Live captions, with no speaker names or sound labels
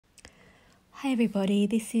Hi everybody,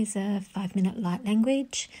 this is a 5-minute light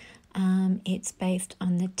language. It's based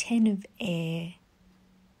on the 10 of Air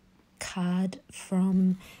card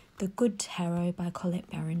from The Good Tarot by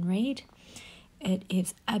Colette Baron Reid. It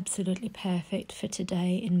is absolutely perfect for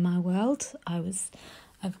today in my world. I've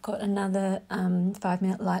got another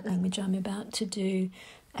 5-minute light language I'm about to do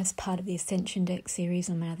as part of the Ascension deck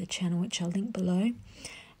series on my other channel, which I'll link below.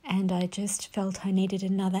 And I just felt I needed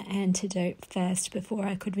another antidote first before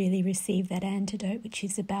I could really receive that antidote, which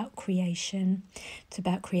is about creation. It's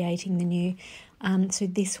about creating the new. So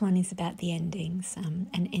this one is about the endings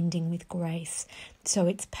and ending with grace. So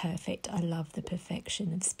it's perfect. I love the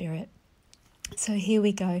perfection of spirit. So here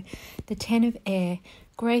we go. The 10 of Air.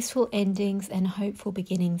 Graceful endings and hopeful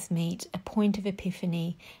beginnings meet. A point of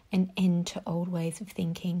epiphany, an end to old ways of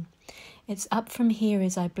thinking. It's up from here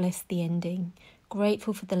as I bless the ending.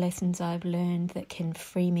 Grateful for the lessons I've learned that can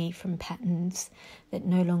free me from patterns that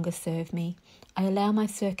no longer serve me. I allow my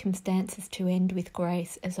circumstances to end with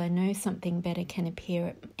grace as I know something better can appear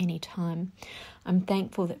at any time. I'm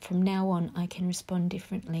thankful that from now on I can respond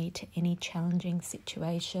differently to any challenging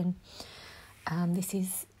situation. This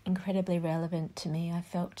is incredibly relevant to me. I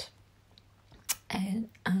felt an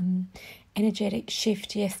energetic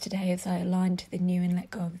shift yesterday as I aligned to the new and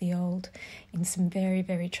let go of the old in some very,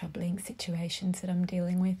 very troubling situations that I'm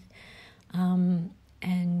dealing with, and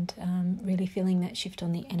really feeling that shift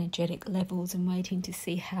on the energetic levels and waiting to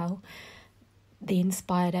see how the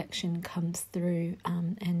inspired action comes through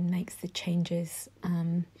and makes the changes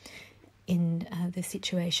in the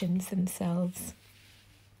situations themselves.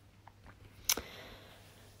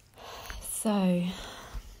 So,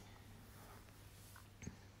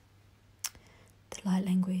 the light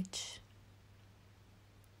language.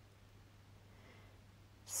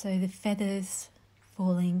 So the feathers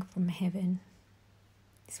falling from heaven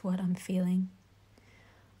is what I'm feeling.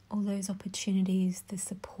 All those opportunities, the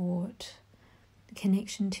support, the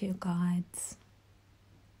connection to your guides.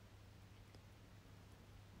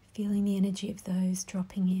 Feeling the energy of those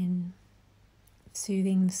dropping in,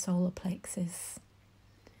 soothing the solar plexus.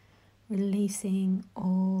 Releasing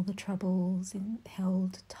all the troubles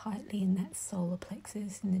held tightly in that solar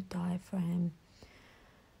plexus, in the diaphragm.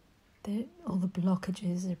 All the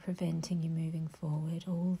blockages are preventing you moving forward.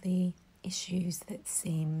 All the issues that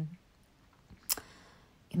seem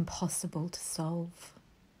impossible to solve.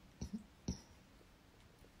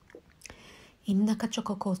 I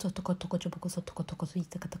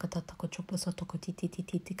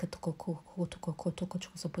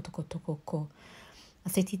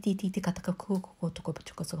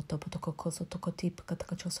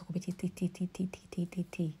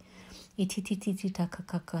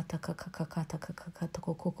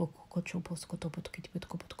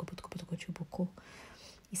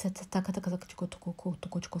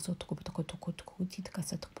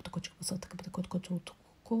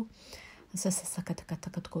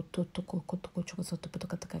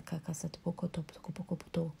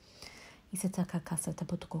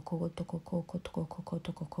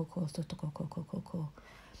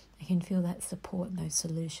can feel that support and those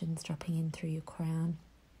solutions dropping in through your crown.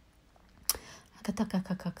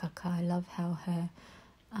 I love how her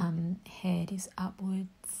head is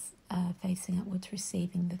upwards, facing upwards,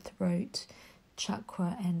 receiving the throat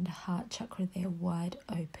chakra and heart chakra. They're wide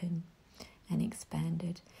open and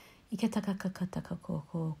expanded. She's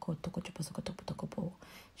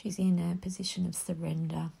in a position of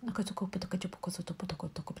surrender.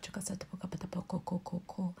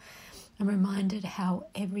 I'm reminded how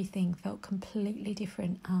everything felt completely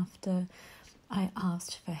different after I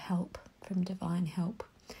asked for help, from divine help.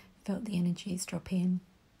 Felt the energies drop in.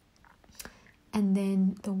 And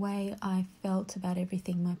then the way I felt about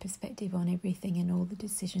everything, my perspective on everything and all the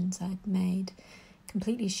decisions I'd made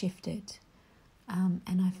completely shifted.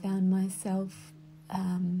 And I found myself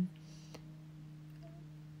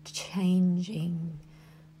changing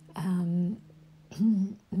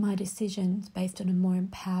my decisions based on a more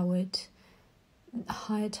empowered,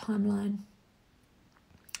 higher timeline,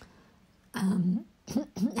 and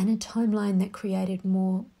a timeline that created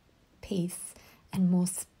more peace and more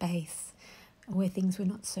space, where things were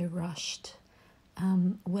not so rushed,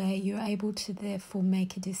 where you're able to therefore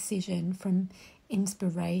make a decision from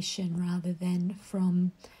inspiration rather than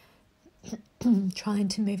from trying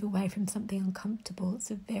to move away from something uncomfortable.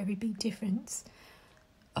 It's a very big difference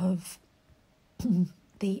of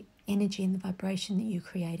the energy and the vibration that you're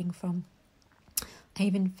creating from. I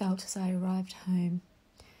even felt as I arrived home,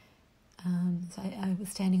 so I was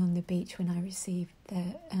standing on the beach when I received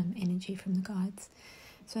the energy from the guides.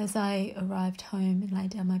 So as I arrived home and laid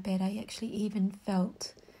down my bed, I actually even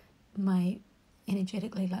felt my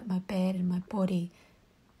energetically, like my bed and my body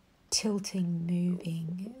tilting,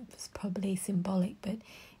 moving. It was probably symbolic, but it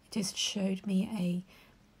just showed me a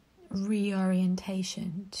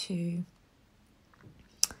reorientation to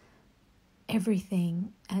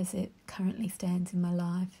everything as it currently stands in my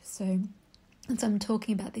life. So as I'm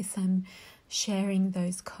talking about this, I'm sharing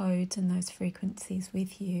those codes and those frequencies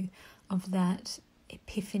with you of that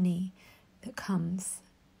epiphany that comes,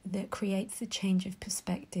 that creates the change of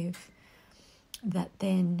perspective, that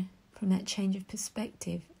then from that change of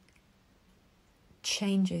perspective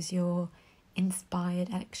changes your inspired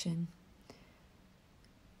action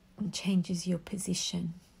and changes your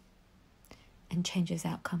position and changes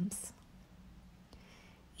outcomes.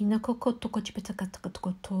 Inakoko toko chipataka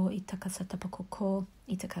to itaka satapakoko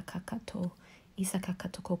itaka kakato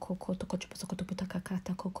isakaka toko koko toko chipasoko toputaka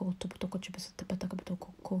kata koko toputoko chipasatapataka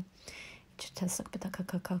koko ichatasakapataka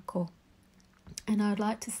kakako. And I would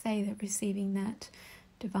like to say that receiving that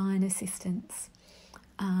divine assistance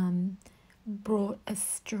brought a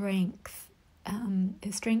strength in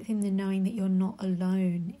the knowing that you're not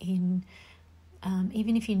alone in,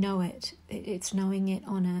 even if you know it, it's knowing it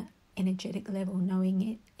on a energetic level, knowing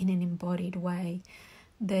it in an embodied way,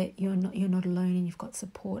 that you're not alone and you've got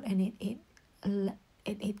support, and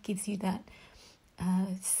it gives you that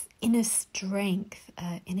inner strength,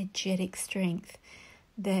 energetic strength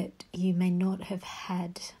that you may not have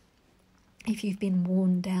had if you've been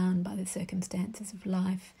worn down by the circumstances of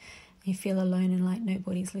life. You feel alone and like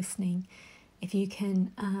nobody's listening. If you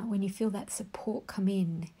can, when you feel that support come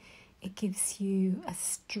in, it gives you a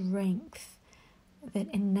strength that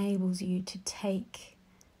enables you to take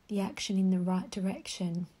the action in the right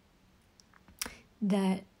direction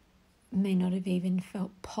that may not have even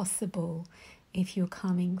felt possible if you're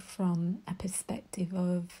coming from a perspective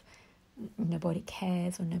of nobody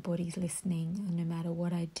cares or nobody's listening, or no matter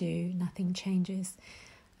what I do, nothing changes.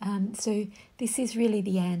 So this is really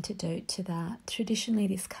the antidote to that. Traditionally,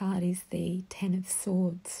 this card is the 10 of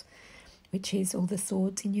Swords, which is all the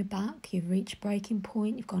swords in your back. You've reached breaking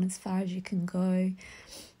point. You've gone as far as you can go.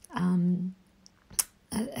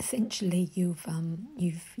 Essentially, you've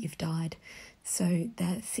died. So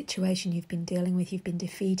that situation you've been dealing with, you've been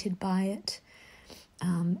defeated by it,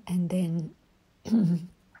 and then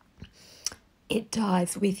it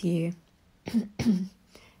dies with you, and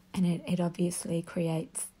it obviously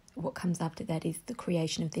creates what comes after that is the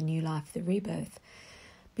creation of the new life, the rebirth.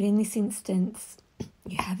 But in this instance,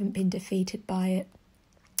 you haven't been defeated by it.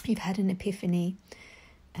 You've had an epiphany.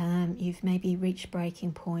 You've maybe reached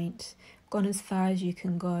breaking point, gone as far as you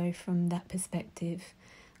can go from that perspective.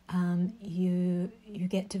 You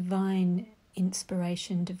get divine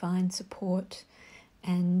inspiration, divine support,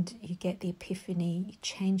 and you get the epiphany. You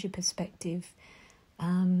change your perspective.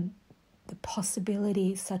 The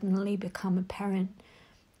possibilities suddenly become apparent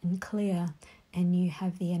and clear, and you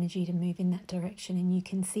have the energy to move in that direction, and you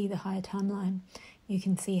can see the higher timeline. You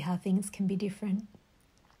can see how things can be different.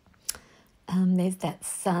 There's that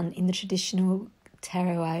sun in the traditional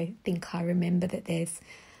tarot. I think I remember that there's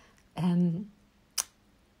some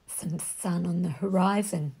sun on the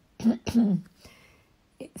horizon.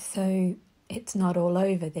 So it's not all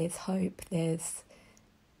over. There's hope. There's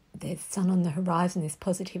sun on the horizon. There's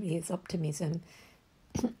positivity. There's optimism.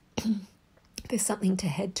 There's something to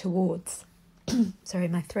head towards. Sorry,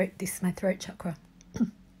 my throat. This is my throat chakra.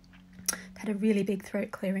 Had a really big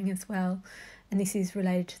throat clearing as well, and this is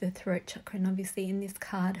related to the throat chakra. And obviously, in this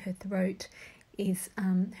card, her throat is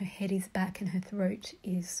her head is back, and her throat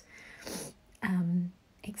is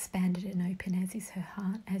expanded and open, as is her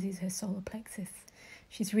heart, as is her solar plexus.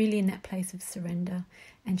 She's really in that place of surrender,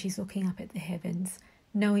 and she's looking up at the heavens,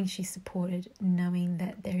 knowing she's supported, knowing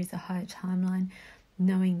that there is a higher timeline,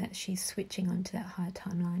 knowing that she's switching onto that higher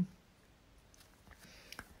timeline.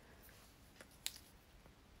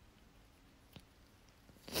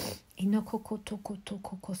 It's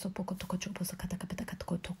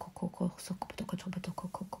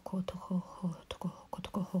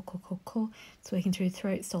working through the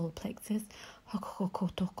throat, solar plexus.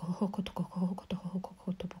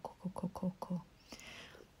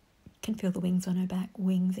 Can feel the wings on her back,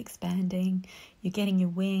 wings expanding. You're getting your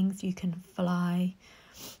wings. You can fly.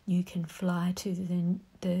 You can fly to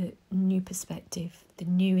the new perspective, the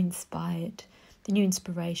new inspiration, the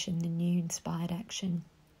new inspired action,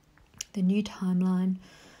 the new timeline.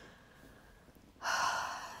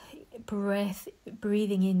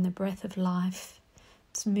 Breathing in the breath of life.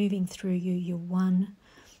 It's moving through you. You're one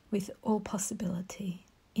with all possibility,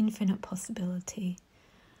 infinite possibility.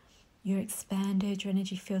 You're expanded, your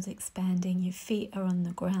energy field's expanding, your feet are on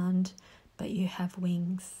the ground, but you have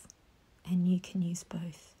wings, and you can use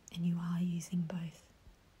both. and you are using both.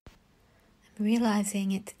 I'm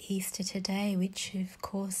realising it's Easter today, which of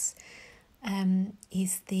course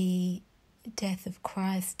is the death of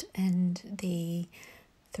Christ and the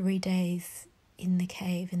 3 days in the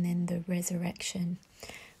cave and then the resurrection,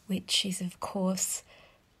 which is of course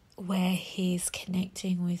where he's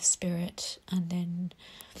connecting with spirit, and then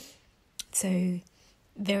so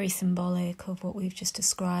very symbolic of what we've just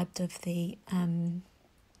described of the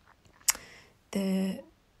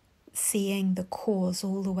seeing the cause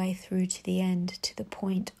all the way through to the end, to the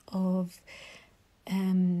point of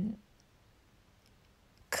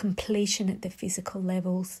completion at the physical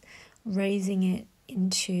levels, raising it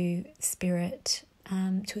into spirit,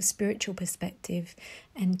 to a spiritual perspective,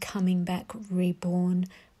 and coming back reborn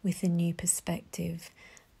with a new perspective,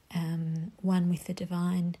 one with the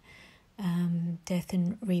divine, death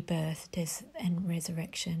and rebirth, death and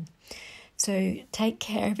resurrection. So take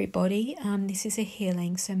care, everybody. This is a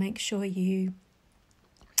healing, so make sure you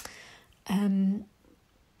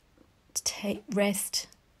take rest,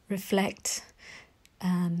 reflect,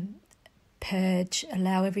 purge,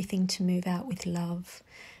 allow everything to move out with love,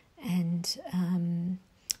 and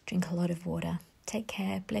drink a lot of water. Take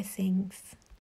care. Blessings.